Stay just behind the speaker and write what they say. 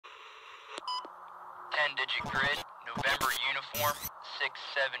10-digit grid, November uniform,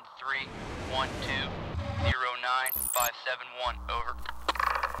 673-12-09571, over.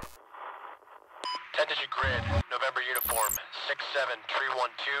 10-digit grid, November uniform,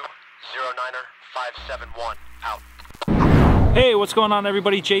 673-12-09-571, out. Hey, what's going on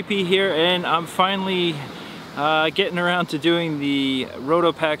everybody? JP here, and I'm finally getting around to doing the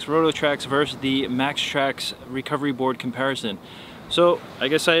RototraX versus the Maxtrax recovery board comparison. So I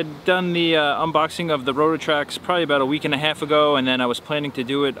guess I had done the unboxing of the RototraX probably about a week and a half ago, and then I was planning to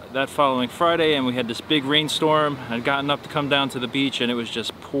do it that following Friday, and we had this big rainstorm. I'd gotten up to come down to the beach and it was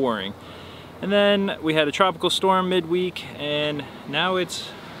just pouring. And then we had a tropical storm midweek, and now it's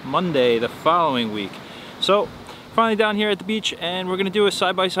Monday the following week. So finally down here at the beach, and we're going to do a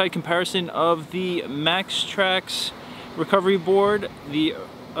side-by-side comparison of the Maxtrax recovery board, the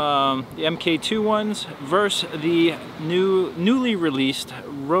MK2 ones, versus the newly released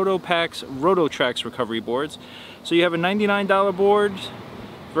RototraX recovery boards. So you have a $99 board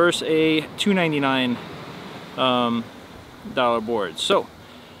versus a $299 board. So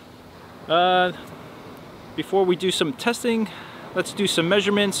before we do some testing, let's do some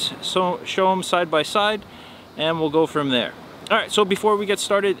measurements, so show them side by side, and we'll go from there. Alright, so before we get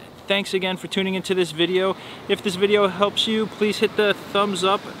started, thanks again for tuning into this video. If this video helps you, please hit the thumbs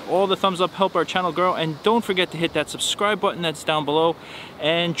up. All the thumbs up help our channel grow, and don't forget to hit that subscribe button that's down below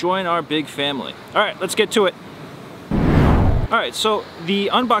and join our big family. Alright, let's get to it. Alright, so the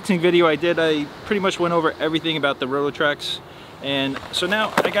unboxing video I did, I pretty much went over everything about the RototraX, and so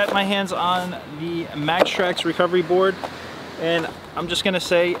now I got my hands on the Maxtrax recovery board, and I'm just gonna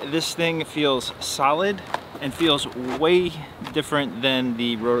say this thing feels solid and feels way different than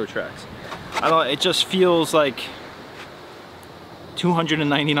the RototraX. It just feels like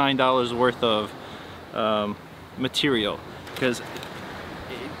 $299 worth of material, because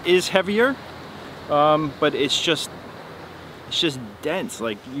it is heavier, but it's just dense.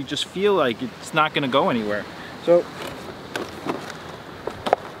 Like, you just feel like it's not gonna go anywhere. So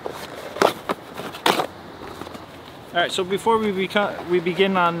alright, so before we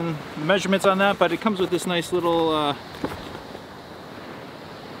begin on the measurements on that, but it comes with this nice little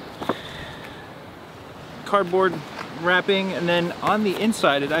cardboard wrapping, and then on the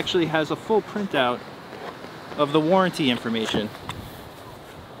inside it actually has a full printout of the warranty information.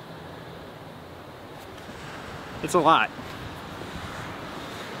 It's a lot.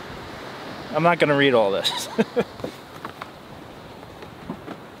 I'm not going to read all this.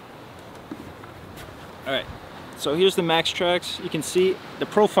 Alright. So here's the Maxtrax. You can see the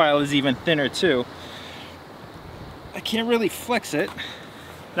profile is even thinner too. I can't really flex it.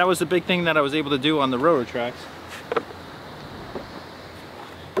 That was the big thing that I was able to do on the RototraX.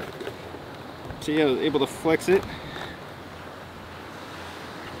 See, I was able to flex it.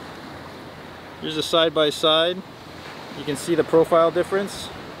 Here's a side by side. You can see the profile difference.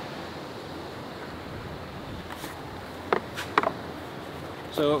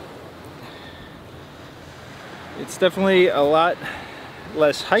 So it's definitely a lot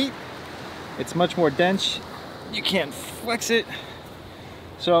less height. It's much more dense. You can't flex it.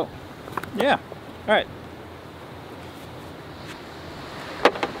 So, yeah. All right.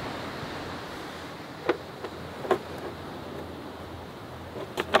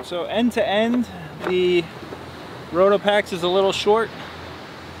 So end to end, the RototraX is a little short.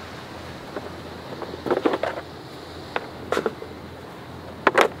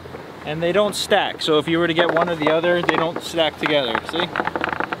 And they don't stack, so if you were to get one or the other, they don't stack together, see?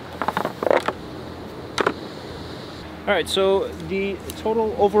 Alright, so the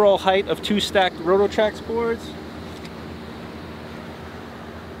total overall height of two stacked RototraX boards,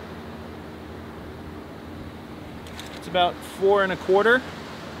 it's about 4 1/4.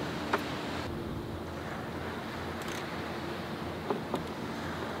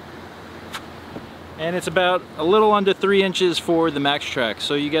 And it's about a little under 3 inches for the Maxtrax,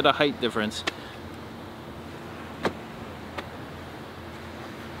 so you get a height difference.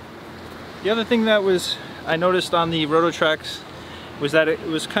 The other thing that I noticed on the RototraX was that it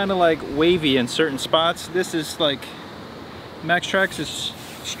was kind of like wavy in certain spots. This is like, Maxtrax is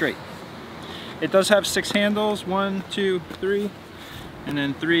straight. It does have 6 handles, 1, 2, 3, and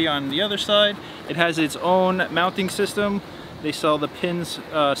then 3 on the other side. It has its own mounting system. They sell the pins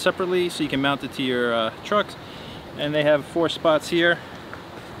separately, so you can mount it to your trucks. And they have 4 spots here.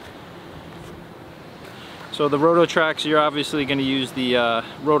 So the RototraX, you're obviously going to use the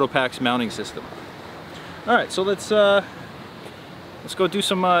RototraX mounting system. All right, so let's go do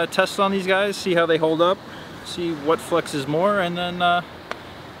some tests on these guys, see how they hold up, see what flexes more, and then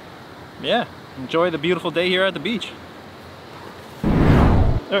yeah, enjoy the beautiful day here at the beach.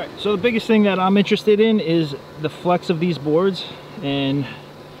 Alright, so the biggest thing that I'm interested in is the flex of these boards, and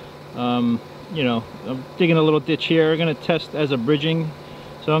you know, I'm digging a little ditch here. I'm going to test as a bridging,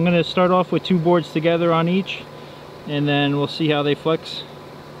 so I'm going to start off with 2 boards together on each, and then we'll see how they flex,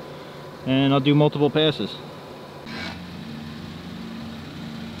 and I'll do multiple passes.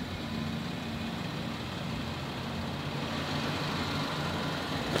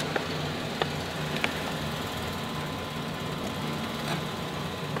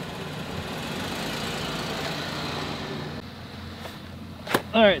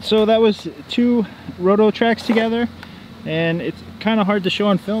 Alright, so that was 2 RototraX together, and it's kind of hard to show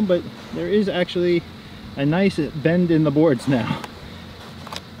on film, but there is actually a nice bend in the boards now.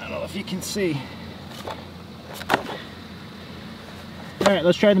 I don't know if you can see. Alright,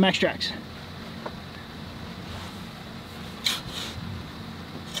 let's try the Maxtrax.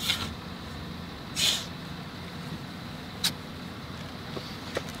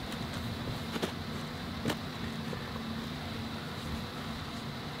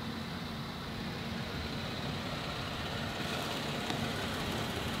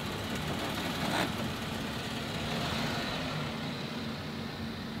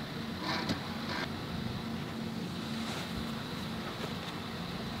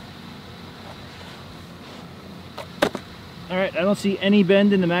 Alright, I don't see any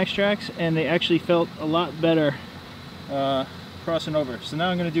bend in the Maxtrax, and they actually felt a lot better crossing over. So now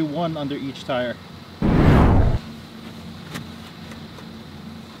I'm going to do 1 under each tire.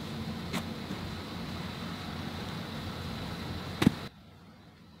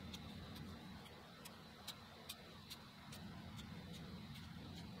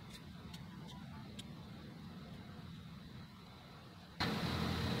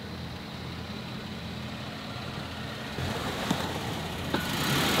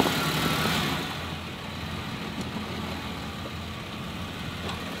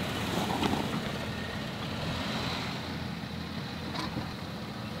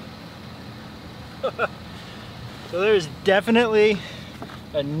 So there's definitely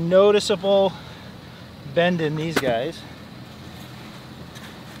a noticeable bend in these guys.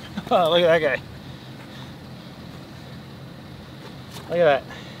 Oh, look at that guy. Look at that.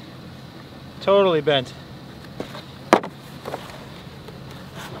 Totally bent.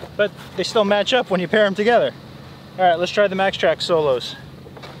 But they still match up when you pair them together. Alright, let's try the Maxtrax solos.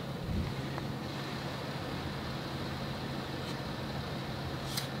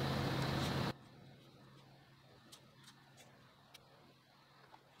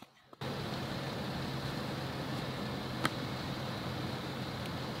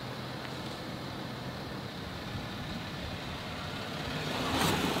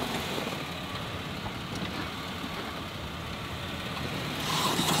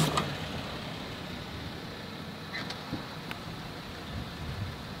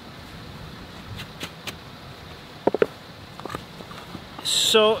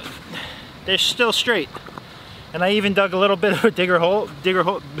 So they're still straight, and I even dug a little bit of a deeper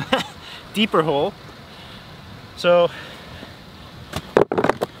hole. So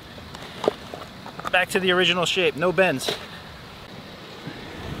back to the original shape, no bends.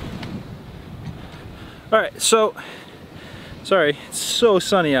 All right, so sorry, it's so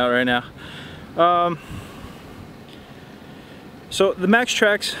sunny out right now. So the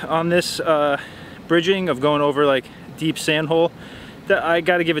Maxtrax on this bridging of going over like deep sand hole, I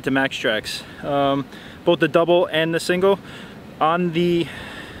got to give it to Maxtrax. Both the double and the single. On the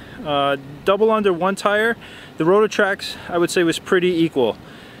double under 1 tire, the RototraX I would say was pretty equal.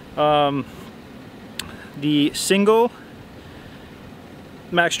 The single,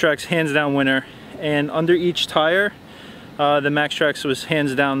 Maxtrax hands down winner, and under each tire the Maxtrax was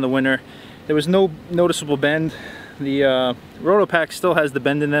hands down the winner. There was no noticeable bend. The RototraX still has the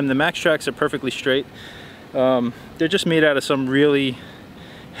bend in them. The Maxtrax are perfectly straight. They're just made out of some really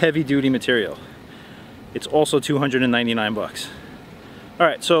heavy duty material. It's also 299 bucks.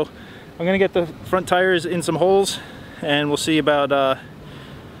 Alright, so I'm gonna get the front tires in some holes, and we'll see about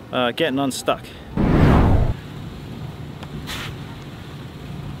getting unstuck.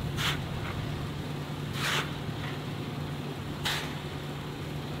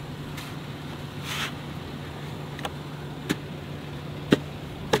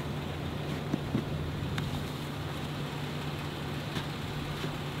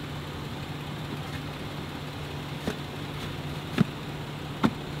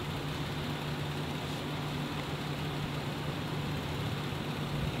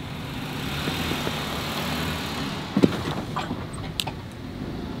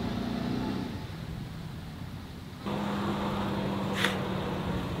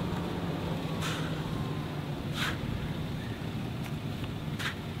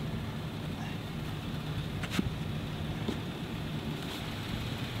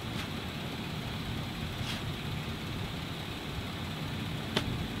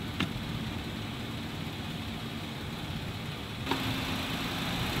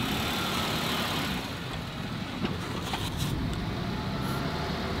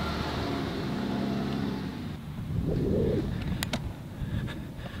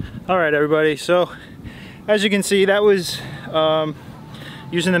 All right, everybody, so as you can see, that was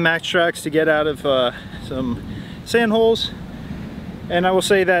using the Maxtrax to get out of some sand holes. And I will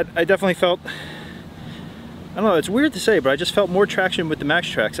say that I definitely felt, I don't know, it's weird to say, but I just felt more traction with the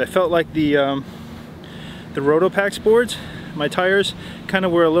Maxtrax. I felt like the RototraX boards, my tires kind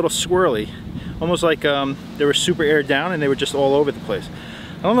of were a little swirly, almost like they were super aired down and they were just all over the place.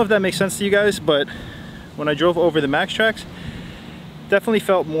 I don't know if that makes sense to you guys, but when I drove over the Maxtrax, definitely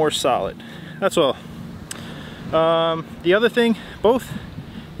felt more solid. That's all. The other thing, both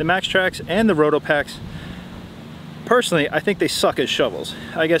the Maxtrax and the RototraX, personally, I think they suck as shovels.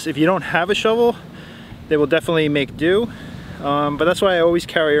 I guess if you don't have a shovel, they will definitely make do. But that's why I always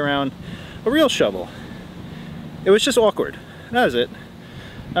carry around a real shovel. It was just awkward. That was it.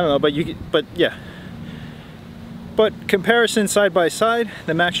 I don't know, but yeah. But comparison side by side,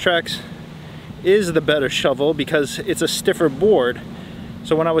 the Maxtrax is the better shovel because it's a stiffer board.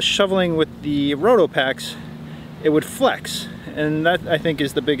 So when I was shoveling with the RototraX, it would flex. And that, I think,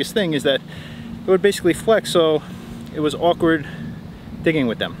 is the biggest thing, is that it would basically flex, so it was awkward digging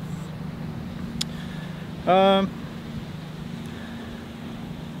with them. All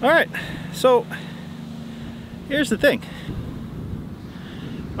right, so here's the thing.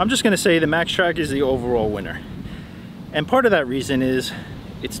 I'm just gonna say the Maxtrax is the overall winner. And part of that reason is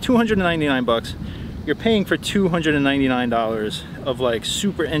it's $299. You're paying for $299 of like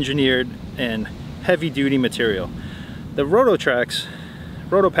super engineered and heavy duty material. The RototraX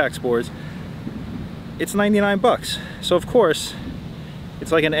boards, it's $99. So of course,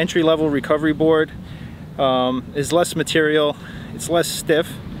 it's like an entry-level recovery board. Is less material, it's less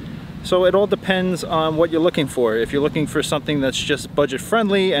stiff. So it all depends on what you're looking for. If you're looking for something that's just budget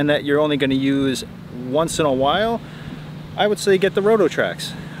friendly and that you're only going to use once in a while, I would say get the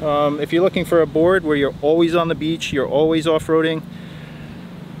RototraX. If you're looking for a board where you're always on the beach, you're always off-roading,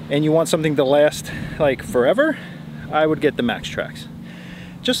 and you want something to last like forever, I would get the Maxtrax.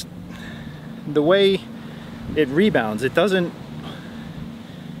 Just the way it rebounds, it's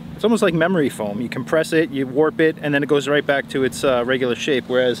almost like memory foam. You compress it, you warp it, and then it goes right back to its regular shape.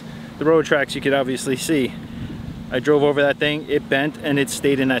 Whereas the RototraX, you could obviously see, I drove over that thing, it bent, and it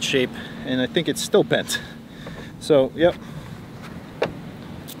stayed in that shape, and I think it's still bent. So, yep.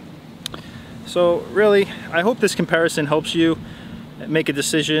 So really, I hope this comparison helps you make a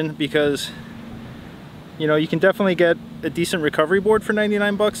decision, because you know, you can definitely get a decent recovery board for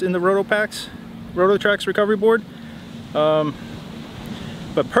 99 bucks in the RototraX recovery board.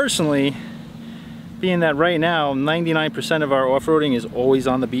 But personally, being that right now 99% of our off-roading is always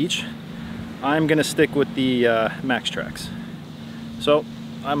on the beach, I'm gonna stick with the Maxtrax. So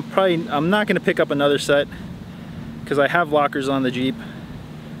I'm not gonna pick up another set because I have lockers on the Jeep.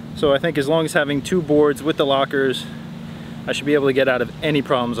 So I think as long as having two boards with the lockers, I should be able to get out of any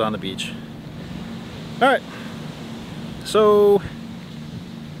problems on the beach. All right, so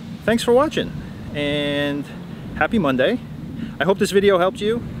thanks for watching and happy Monday. I hope this video helped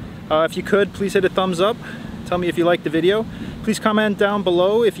you. If you could, please hit a thumbs up. Tell me if you liked the video. Please comment down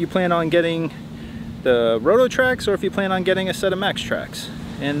below if you plan on getting the RototraX or if you plan on getting a set of Maxtrax.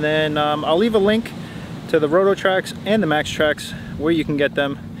 And then I'll leave a link to the RototraX and the Maxtrax where you can get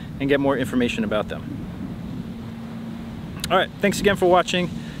them and get more information about them. All right, thanks again for watching.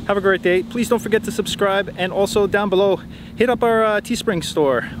 Have a great day. Please don't forget to subscribe, and also down below, hit up our Teespring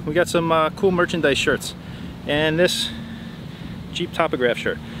store. We got some cool merchandise shirts. And this Jeep Topograph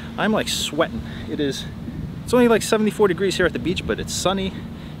shirt. I'm like sweating. It's only like 74 degrees here at the beach, but it's sunny,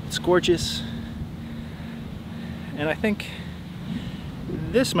 it's gorgeous. And I think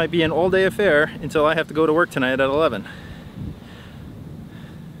this might be an all-day affair until I have to go to work tonight at 11.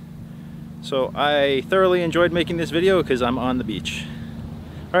 So I thoroughly enjoyed making this video because I'm on the beach.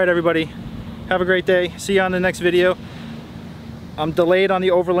 All right, everybody, have a great day. See you on the next video. I'm delayed on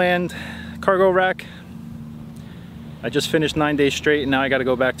the Overland cargo rack. I just finished 9 days straight, and now I got to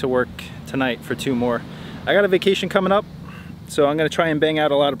go back to work tonight for 2 more. I got a vacation coming up, so I'm going to try and bang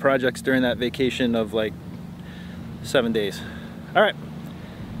out a lot of projects during that vacation of like 7 days. All right,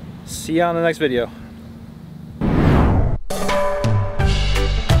 see you on the next video.